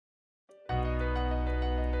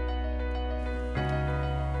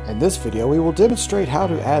In this video, we will demonstrate how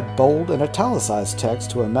to add bold and italicized text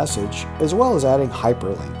to a message, as well as adding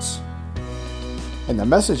hyperlinks. In the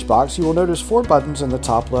message box, you will notice 4 buttons in the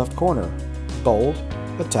top left corner: Bold,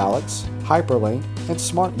 Italics, Hyperlink, and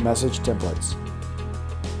Smart Message Templates.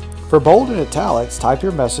 For bold and italics, type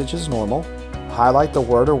your message as normal, highlight the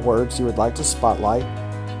word or words you would like to spotlight,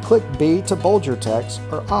 click B to bold your text,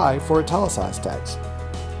 or I for italicized text.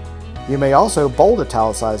 You may also bold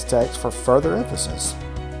italicized text for further emphasis.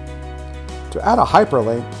 To add a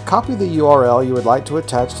hyperlink, copy the URL you would like to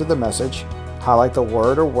attach to the message, highlight the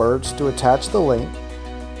word or words to attach the link,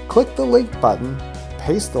 click the link button,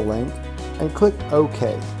 paste the link, and click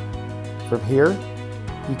OK. From here,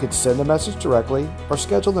 you can send the message directly or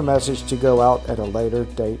schedule the message to go out at a later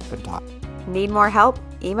date and time. Need more help?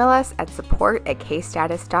 Email us at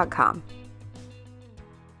support@ksstatus.com.